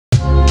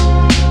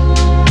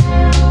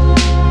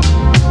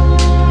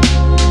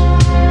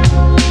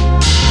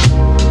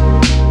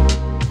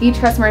each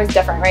customer is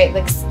different, right?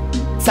 Like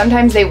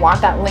sometimes they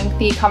want that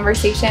lengthy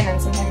conversation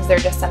and sometimes they're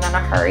just in a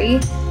hurry.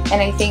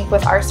 And I think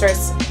with our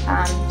stores,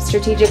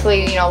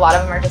 strategically, you know, a lot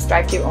of them are just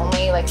drive-through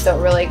only, like, so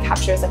it really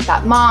captures like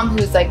that mom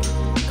who's like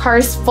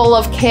cars full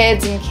of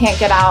kids and can't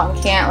get out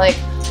and can't like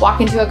walk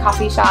into a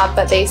coffee shop,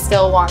 but they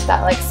still want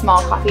that like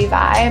small coffee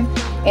vibe.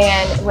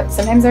 And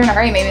sometimes they're in a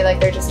hurry, maybe like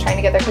they're just trying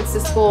to get their kids to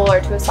school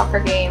or to a soccer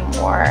game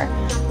or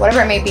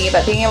whatever it may be,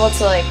 but being able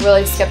to like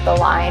really skip the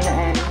line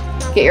and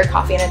get your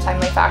coffee in a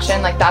timely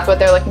fashion, like that's what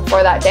they're looking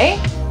for that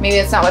day. Maybe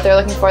it's not what they're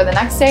looking for the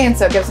next day, and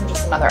so it gives them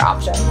just another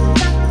option.